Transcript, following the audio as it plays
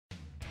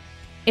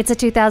It's a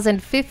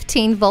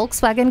 2015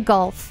 Volkswagen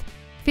Golf.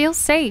 Feel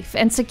safe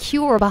and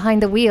secure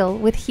behind the wheel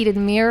with heated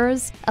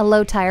mirrors, a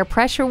low tire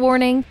pressure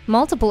warning,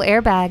 multiple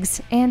airbags,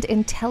 and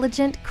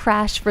intelligent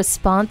crash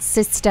response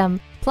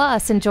system.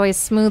 Plus, enjoy a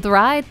smooth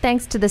ride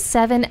thanks to the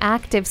 7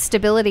 active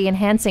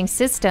stability-enhancing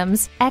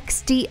systems,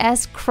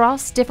 XDS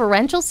cross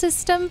differential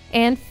system,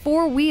 and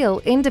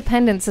 4-wheel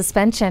independent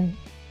suspension.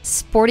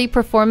 Sporty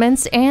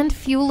performance and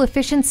fuel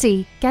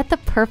efficiency. Get the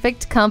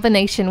perfect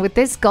combination with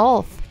this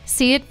Golf.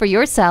 See it for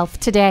yourself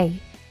today.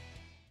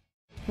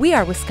 We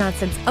are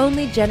Wisconsin's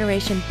only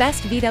generation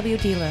best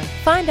VW dealer.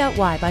 Find out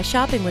why by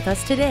shopping with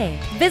us today.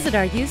 Visit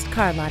our used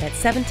car lot at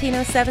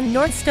 1707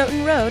 North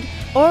Stoughton Road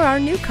or our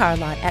new car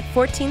lot at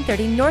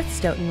 1430 North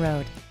Stoughton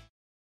Road.